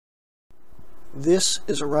This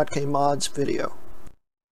is a Rutke Mods video.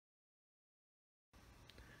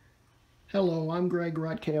 Hello, I'm Greg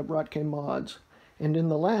Rutke of Rutke Mods, and in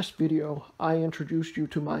the last video I introduced you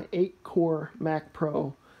to my 8-core Mac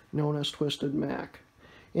Pro known as Twisted Mac.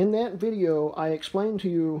 In that video I explained to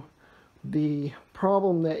you the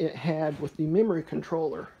problem that it had with the memory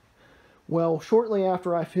controller. Well, shortly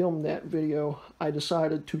after I filmed that video I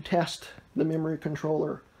decided to test the memory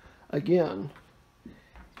controller again.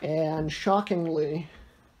 And shockingly,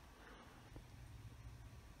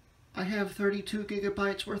 I have 32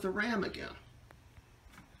 gigabytes worth of RAM again.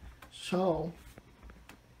 So,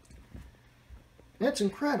 that's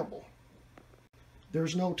incredible.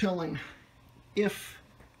 There's no telling if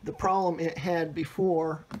the problem it had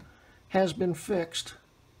before has been fixed,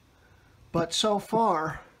 but so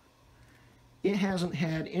far, it hasn't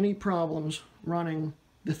had any problems running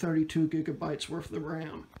the 32 gigabytes worth of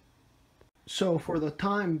RAM. So for the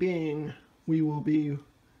time being, we will be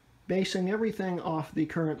basing everything off the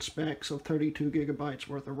current specs of 32 gigabytes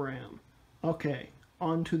worth of RAM. Okay,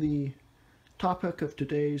 on to the topic of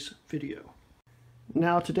today's video.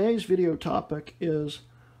 Now today's video topic is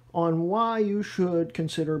on why you should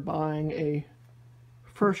consider buying a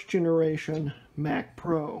first generation Mac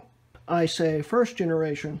Pro. I say first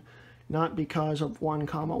generation not because of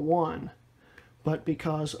 1,1, but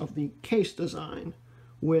because of the case design,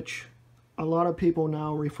 which a lot of people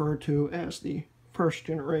now refer to as the first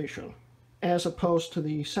generation, as opposed to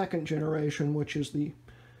the second generation, which is the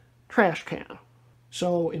trash can.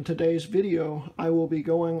 So in today's video, I will be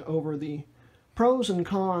going over the pros and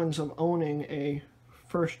cons of owning a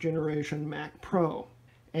first generation Mac Pro.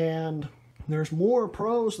 And there's more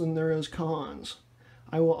pros than there is cons.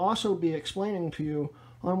 I will also be explaining to you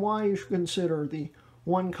on why you should consider the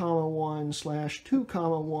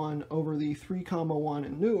 1,1/2,1 over the 3,1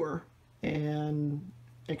 and newer, and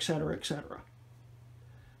etc., etc.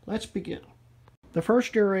 Let's begin. The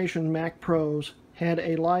first generation Mac Pros had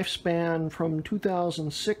a lifespan from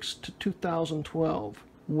 2006 to 2012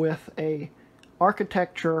 with a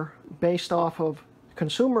architecture based off of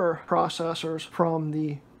consumer processors from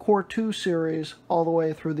the Core 2 series all the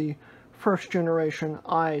way through the first generation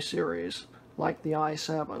i series, like the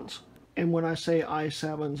i7s. And when I say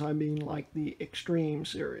i7s, I mean like the Extreme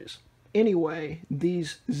series. Anyway,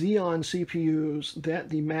 these Xeon CPUs that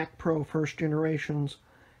the Mac Pro first generations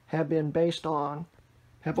have been based on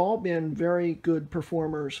have all been very good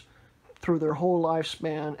performers through their whole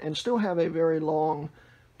lifespan and still have a very long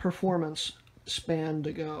performance span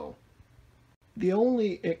to go. The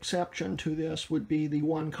only exception to this would be the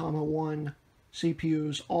 1,1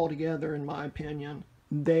 CPUs altogether, in my opinion.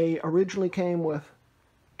 They originally came with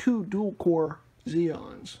 2 dual-core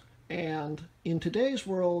Xeons, and in today's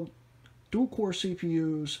world, dual-core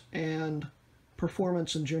CPUs and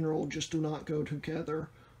performance in general just do not go together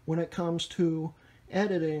when it comes to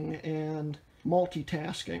editing and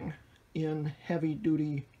multitasking in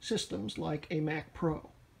heavy-duty systems like a Mac Pro.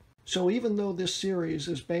 So even though this series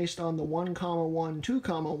is based on the 1,1,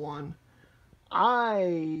 2,1,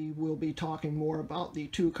 I will be talking more about the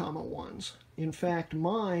 2,1s. In fact,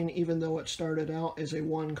 mine, even though it started out as a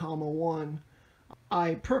 1,1,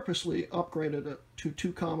 I purposely upgraded it to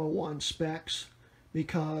 2,1 specs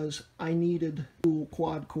because I needed dual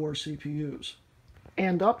quad-core CPUs.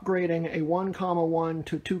 And upgrading a 1,1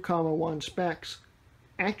 to 2,1 specs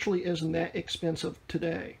actually isn't that expensive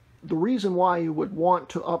today. The reason why you would want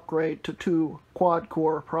to upgrade to 2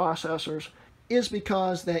 quad-core processors is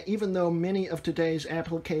because that even though many of today's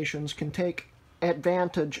applications can take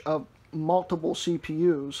advantage of multiple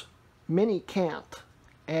CPUs, many can't.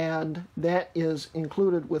 And that is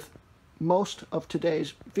included with most of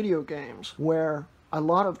today's video games, where a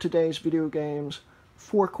lot of today's video games,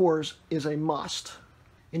 4 cores is a must.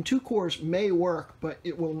 And 2 cores may work, but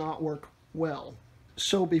it will not work well.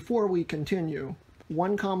 So before we continue,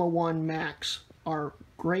 1,1 Macs are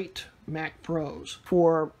great Mac Pros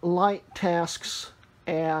for light tasks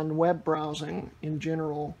and web browsing in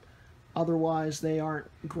general. Otherwise, they aren't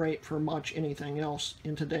great for much anything else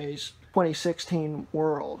in today's 2016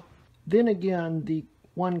 world. Then again, the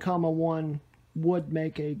 1,1 would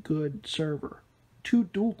make a good server. 2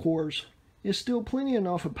 dual cores is still plenty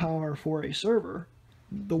enough of power for a server.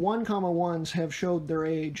 The 1,1s have showed their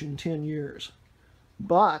age in 10 years.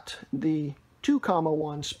 But the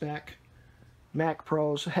 2,1 spec Mac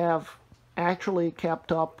Pros have actually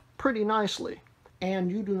kept up pretty nicely.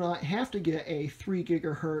 And you do not have to get a 3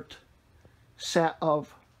 gigahertz set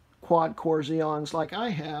of quad-core Xeons like I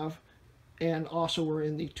have, and also were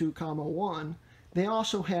in the 2,1. They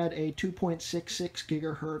also had a 2.66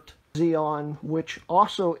 gigahertz Xeon, which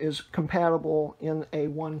also is compatible in a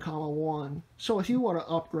 1,1. So if you want to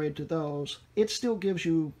upgrade to those, it still gives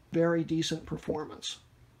you very decent performance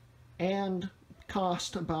and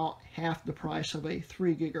cost about half the price of a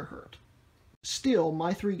 3 gigahertz. Still,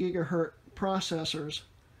 my 3 gigahertz processors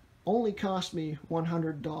only cost me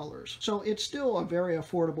 $100. So it's still a very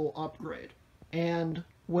affordable upgrade and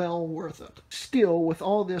well worth it. Still, with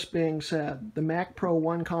all this being said, the Mac Pro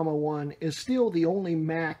 1,1 is still the only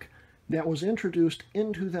Mac that was introduced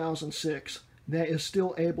in 2006 that is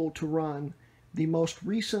still able to run the most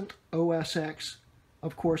recent OS X,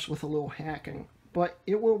 of course with a little hacking, but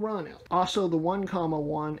it will run it. Also, the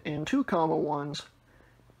 1,1 and 2,1s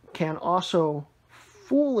can also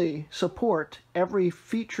fully support every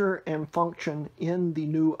feature and function in the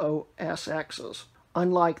new OS X's,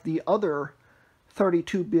 unlike the other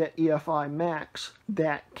 32-bit EFI Macs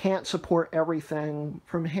that can't support everything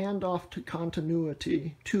from handoff to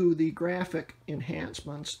continuity to the graphic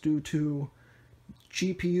enhancements due to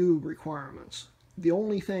GPU requirements. The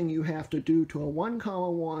only thing you have to do to a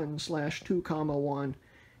 1,1/2,1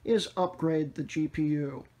 is upgrade the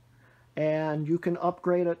GPU. And you can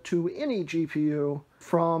upgrade it to any GPU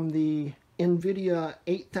from the NVIDIA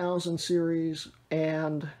 8000 series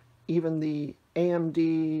and even the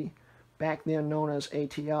AMD, back then known as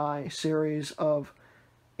ATI, series of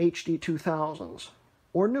HD 2000s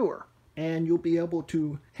or newer. And you'll be able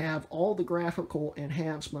to have all the graphical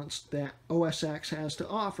enhancements that OS X has to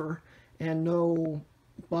offer and no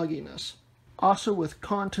bugginess. Also, with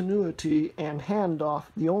continuity and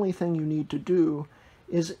handoff, the only thing you need to do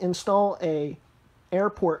is install a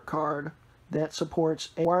airport card that supports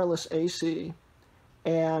wireless AC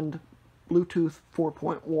and Bluetooth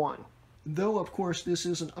 4.1. Though, of course, this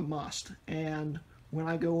isn't a must, and when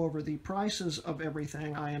I go over the prices of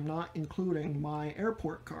everything, I am not including my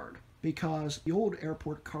airport card, because the old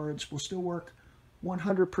airport cards will still work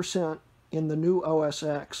 100% in the new OS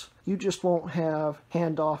X. You just won't have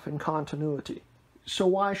handoff and continuity. So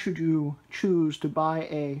why should you choose to buy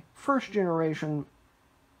a first-generation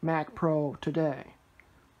Mac Pro today?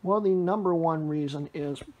 Well, the number one reason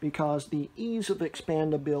is because the ease of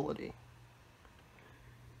expandability.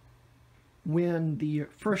 When the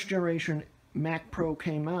first generation Mac Pro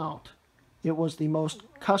came out, it was the most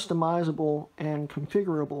customizable and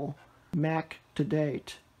configurable Mac to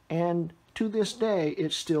date, and to this day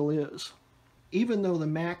it still is. Even though the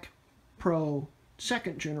Mac Pro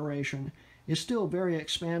second generation is still very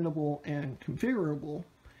expandable and configurable,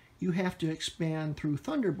 you have to expand through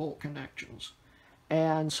Thunderbolt connections,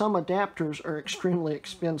 and some adapters are extremely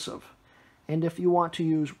expensive. And if you want to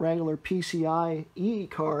use regular PCIe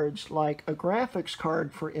cards, like a graphics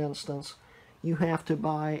card for instance, you have to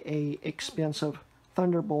buy an expensive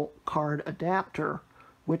Thunderbolt card adapter,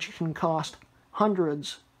 which can cost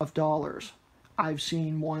hundreds of dollars. I've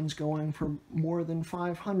seen ones going for more than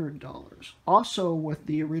 $500. Also, with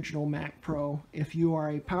the original Mac Pro, if you are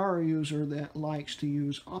a power user that likes to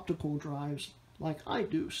use optical drives, like I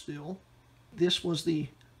do still, this was the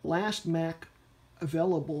last Mac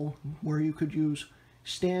available where you could use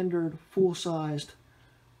standard full-sized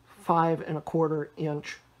 5¼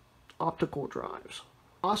 inch optical drives.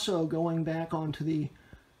 Also, going back onto the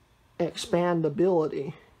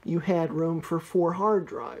expandability, you had room for 4 hard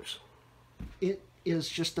drives. It is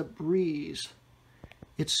just a breeze.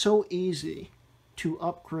 It's so easy to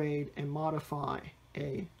upgrade and modify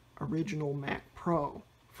a original Mac Pro,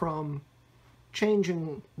 from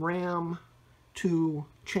changing RAM to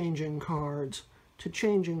changing cards to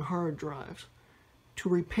changing hard drives to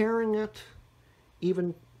repairing it,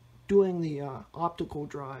 even doing the optical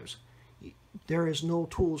drives. There is no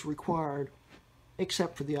tools required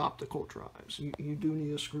except for the optical drives. You do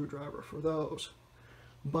need a screwdriver for those.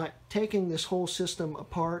 But taking this whole system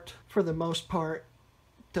apart, for the most part,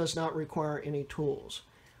 does not require any tools.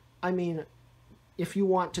 I mean, if you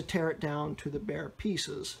want to tear it down to the bare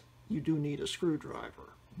pieces, you do need a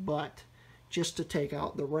screwdriver. But just to take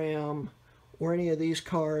out the RAM or any of these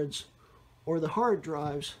cards or the hard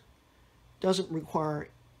drives doesn't require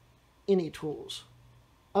any tools.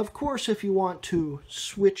 Of course, if you want to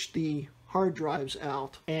switch the hard drives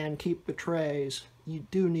out and keep the trays, you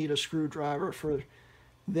do need a screwdriver for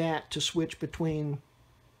that, to switch between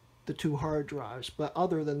the 2 hard drives. But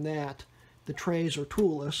other than that, the trays are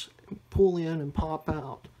toolless, pull in and pop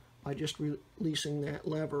out by just releasing that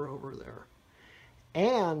lever over there.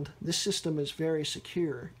 And this system is very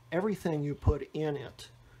secure. Everything you put in it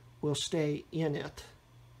will stay in it,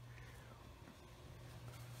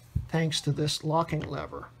 thanks to this locking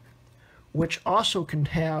lever, which also can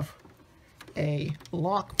have a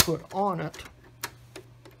lock put on it,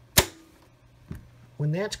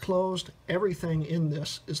 When that's closed, everything in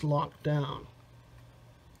this is locked down,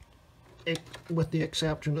 with the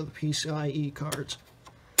exception of the PCIe cards.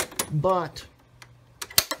 But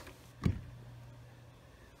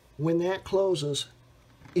when that closes,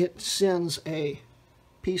 it sends a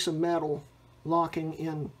piece of metal locking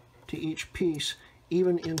in to each piece,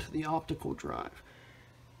 even into the optical drive.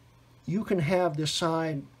 You can have this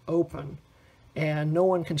side open and no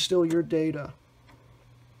one can steal your data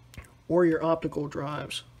or your optical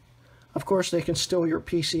drives. Of course, they can steal your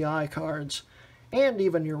PCI cards and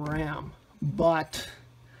even your RAM, but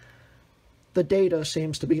the data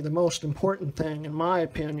seems to be the most important thing in my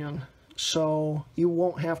opinion, so you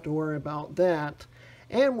won't have to worry about that.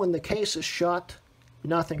 And when the case is shut,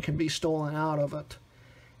 nothing can be stolen out of it.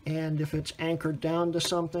 And if it's anchored down to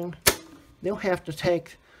something, they'll have to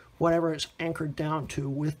take whatever it's anchored down to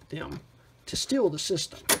with them to steal the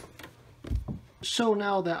system. So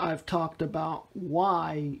now that I've talked about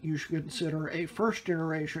why you should consider a first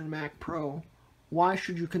generation Mac Pro, why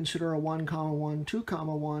should you consider a 1,1,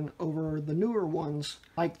 2,1 over the newer ones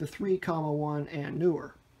like the 3,1 and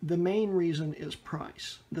newer? The main reason is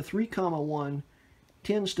price. The 3,1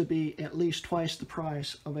 tends to be at least twice the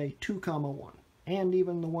price of a 2,1 and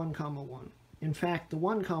even the 1,1. In fact, the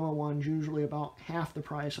 1,1 is usually about half the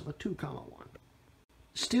price of a 2,1.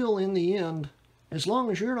 Still, in the end, as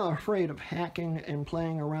long as you're not afraid of hacking and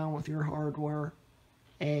playing around with your hardware,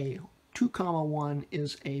 a 2,1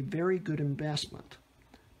 is a very good investment.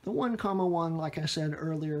 The 1,1, like I said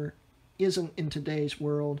earlier, isn't in today's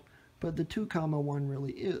world, but the 2,1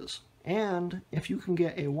 really is. And if you can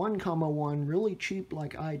get a 1,1 really cheap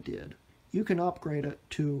like I did, you can upgrade it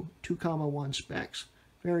to 2,1 specs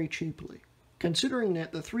very cheaply. Considering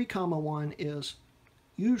that the 3,1 is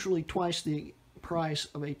usually twice the price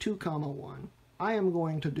of a 2,1, I am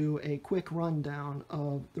going to do a quick rundown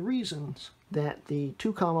of the reasons that the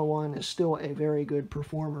 2,1 is still a very good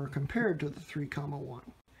performer compared to the 3,1.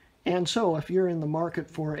 And so if you're in the market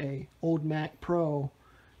for a old Mac Pro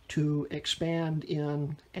to expand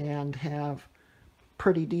in and have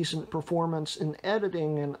pretty decent performance in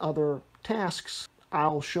editing and other tasks,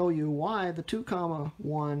 I'll show you why the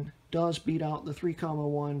 2,1 does beat out the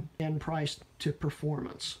 3,1 in price to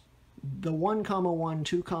performance. The 1,1,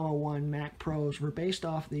 2,1 Mac Pros were based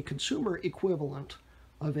off the consumer equivalent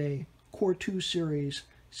of a Core 2 series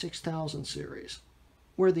 6000 series,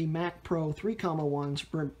 where the Mac Pro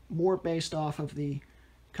 3,1s were more based off of the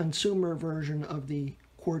consumer version of the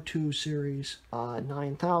Core 2 series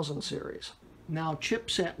 9000 series. Now,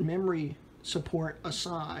 chipset memory support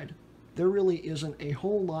aside, there really isn't a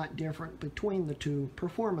whole lot different between the two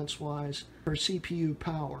performance-wise for CPU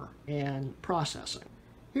power and processing.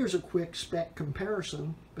 Here's a quick spec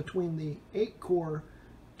comparison between the 8-core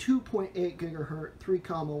 2.8 GHz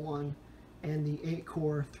 3,1 and the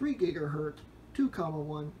 8-core 3 GHz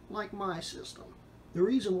 2,1 like my system. The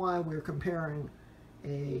reason why we're comparing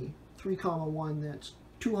a 3,1 that's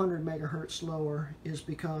 200 megahertz slower is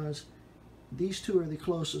because these two are the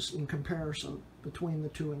closest in comparison between the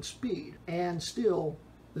two in speed. And still,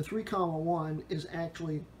 the 3,1 is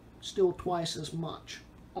actually still twice as much.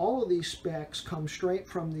 All of these specs come straight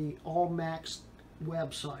from the All Macs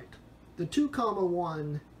website. The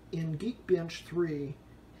 2,1 in Geekbench 3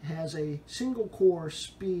 has a single core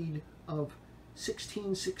speed of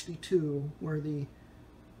 1662, where the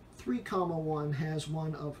 3,1 has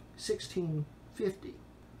one of 1650,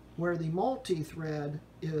 where the multi-thread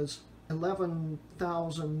is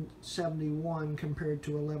 11,071 compared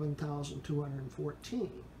to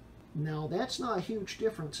 11,214. Now, that's not a huge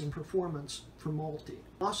difference in performance for multi.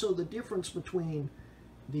 Also, the difference between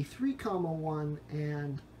the 3,1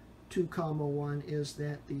 and 2,1 is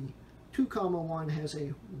that the 2,1 has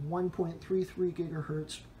a 1.33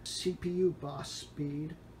 gigahertz CPU bus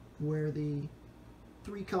speed, where the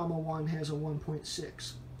 3,1 has a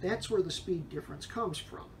 1.6. That's where the speed difference comes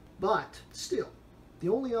from. But still, the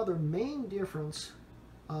only other main difference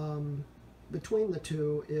between the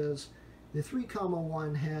two is the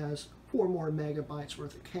 3,1 has 4 more megabytes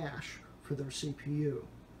worth of cache for their CPU.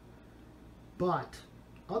 But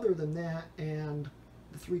other than that, and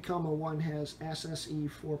the 3,1 has SSE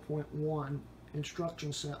 4.1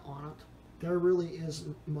 instruction set on it, there really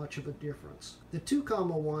isn't much of a difference. The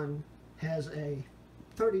 2,1 has a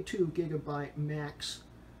 32 gigabyte max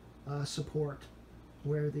support,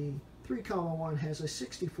 where the 3,1 has a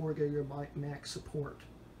 64 gigabyte max support.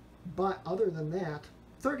 But other than that,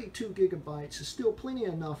 32 gigabytes is still plenty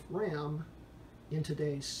enough RAM in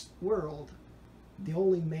today's world. The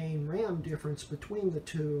only main RAM difference between the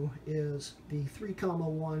two is the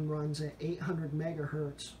 3,1 runs at 800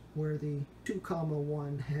 megahertz, where the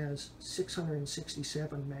 2,1 has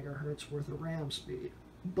 667 megahertz worth of RAM speed.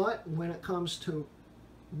 But when it comes to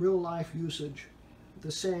real life usage,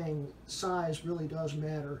 the saying size really does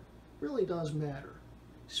matter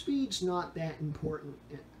Speed's not that important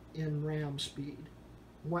in RAM speed.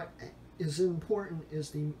 What is important is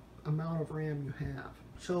the amount of RAM you have.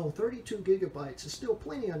 So 32 gigabytes is still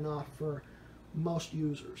plenty enough for most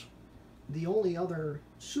users. The only other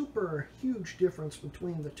super huge difference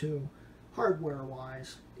between the two,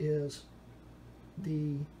 hardware-wise, is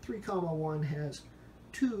the 3,1 has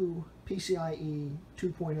two PCIe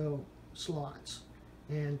 2.0 slots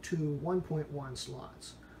and two 1.1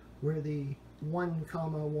 slots, where the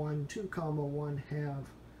 1,1, 2,1 have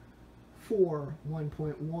four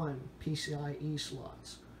 1.1 PCIe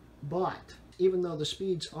slots. But even though the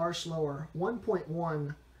speeds are slower,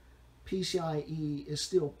 1.1 PCIe is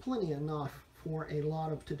still plenty enough for a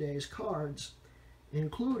lot of today's cards,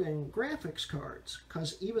 including graphics cards,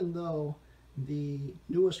 because even though the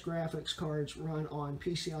newest graphics cards run on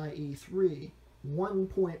PCIe 3,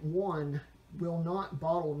 1.1 will not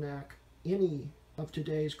bottleneck any of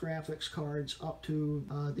today's graphics cards up to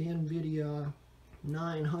the NVIDIA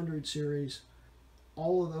 900 series.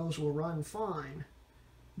 All of those will run fine.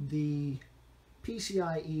 The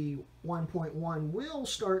PCIe 1.1 will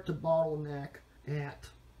start to bottleneck at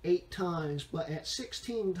 8 times, but at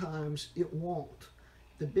 16 times it won't.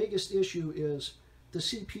 The biggest issue is the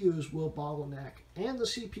CPUs will bottleneck, and the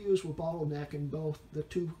CPUs will bottleneck in both the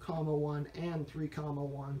 2,1 and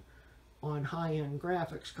 3,1 on high-end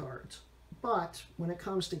graphics cards. But when it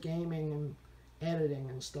comes to gaming and editing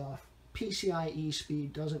and stuff, PCIe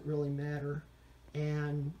speed doesn't really matter,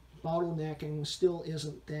 and bottlenecking still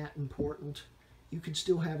isn't that important. You can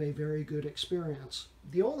still have a very good experience.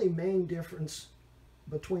 The only main difference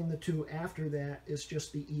between the two after that is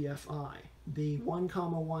just the EFI. The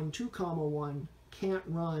 1,1, 2,1 can't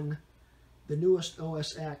run the newest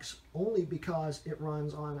OS X only because it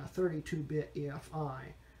runs on a 32-bit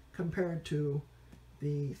EFI compared to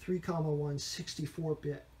the 3,1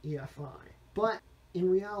 64-bit EFI. But in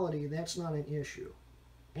reality, that's not an issue.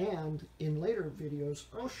 And in later videos,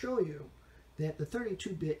 I'll show you that the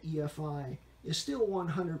 32-bit EFI is still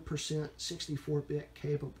 100% 64-bit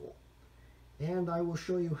capable. And I will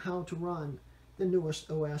show you how to run the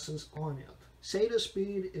newest OSs on it. SATA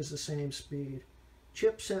speed is the same speed.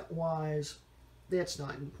 Chipset-wise, that's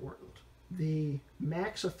not important. The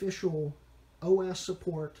max official OS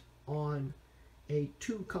support on a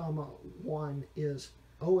 2,1 is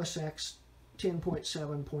OS X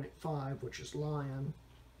 10.7.5, which is Lion,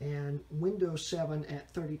 and Windows 7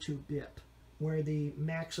 at 32-bit, where the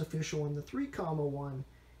max official in the 3,1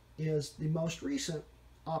 is the most recent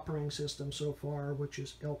operating system so far, which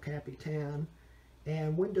is El Capitan,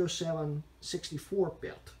 and Windows 7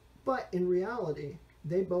 64-bit. But in reality,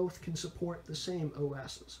 they both can support the same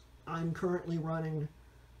OSs. I'm currently running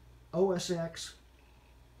OS X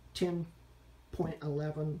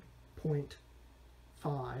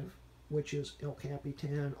 10.11.5, which is El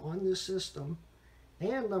Capitan, on this system,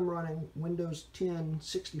 and I'm running Windows 10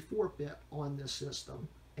 64-bit on this system,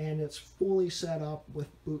 and it's fully set up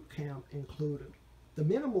with Boot Camp included. The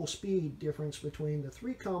minimal speed difference between the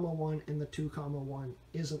 3,1 and the 2,1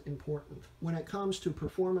 isn't important. When it comes to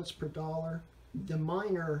performance per dollar, the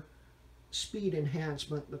minor speed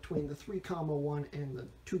enhancement between the 3,1 and the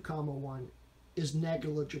 2,1 is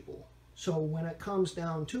negligible. So when it comes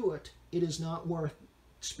down to it, it is not worth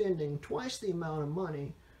spending twice the amount of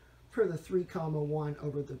money for the 3,1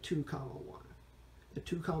 over the 2,1. The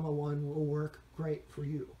 2,1 will work great for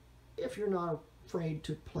you if you're not afraid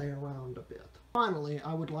to play around a bit. Finally,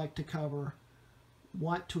 I would like to cover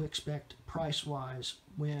what to expect price-wise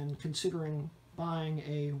when considering buying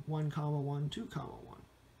a 1,1, 2,1,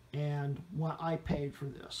 and what I paid for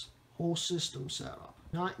this whole system setup,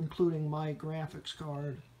 not including my graphics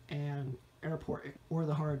card and airport or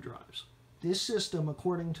the hard drives. This system,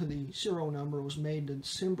 according to the serial number, was made in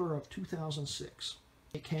December of 2006.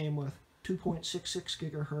 It came with 2.66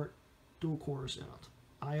 gigahertz dual cores in it.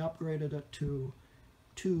 I upgraded it to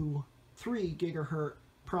 3 gigahertz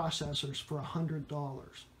processors for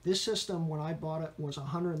 $100. This system, when I bought it, was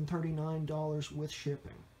 $139 with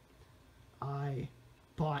shipping. I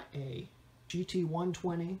bought a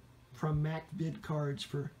GT120 from Mac Vid Cards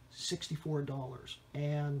for $64,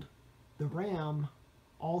 and the RAM,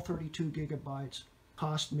 all 32 gigabytes,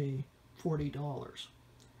 cost me $40.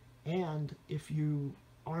 And if you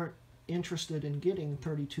aren't interested in getting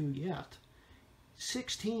 32 yet,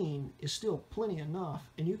 16 is still plenty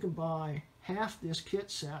enough, and you can buy half this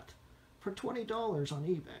kit set for $20 on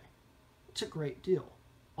eBay. It's a great deal.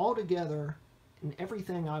 Altogether, and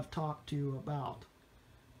everything I've talked to you about.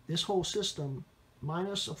 This whole system,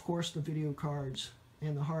 minus of course the video cards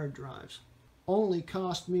and the hard drives, only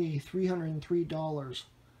cost me $303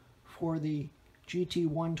 for the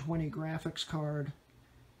GT120 graphics card,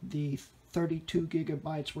 the 32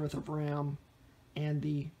 gigabytes worth of RAM, and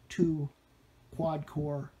the 2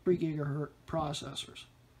 quad-core 3 gigahertz processors.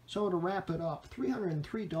 So to wrap it up,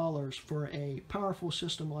 $303 for a powerful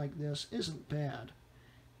system like this isn't bad.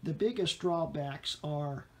 The biggest drawbacks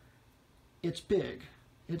are it's big,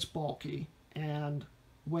 it's bulky, and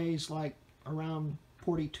weighs like around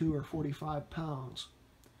 42 or 45 pounds.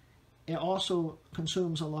 It also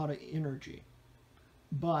consumes a lot of energy,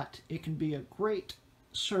 but it can be a great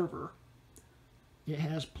server. It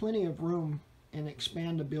has plenty of room and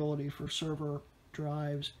expandability for server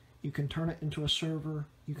drives. You can turn it into a server.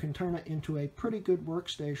 You can turn it into a pretty good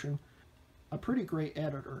workstation, a pretty great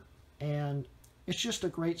editor, and it's just a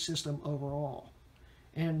great system overall.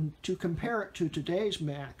 And to compare it to today's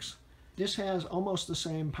Macs, this has almost the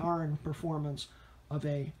same power and performance of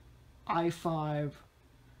a i5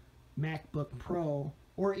 MacBook Pro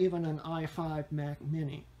or even an i5 Mac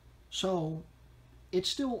Mini. So it's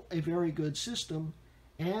still a very good system,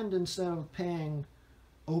 and instead of paying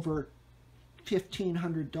over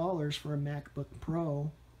 $1,500 for a MacBook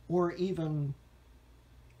Pro, or even,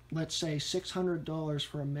 let's say, $600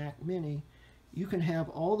 for a Mac Mini, you can have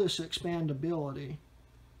all this expandability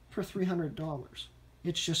for $300.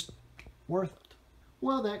 It's just worth it.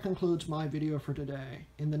 Well, that concludes my video for today.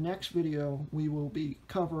 In the next video, we will be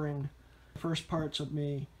covering the first parts of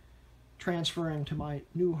me transferring to my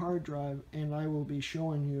new hard drive, and I will be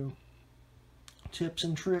showing you tips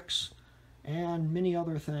and tricks and many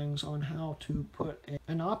other things on how to put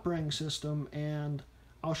an operating system, and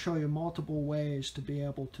I'll show you multiple ways to be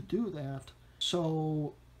able to do that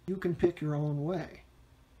so you can pick your own way.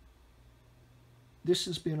 This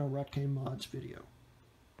has been a Rutgame Mods video.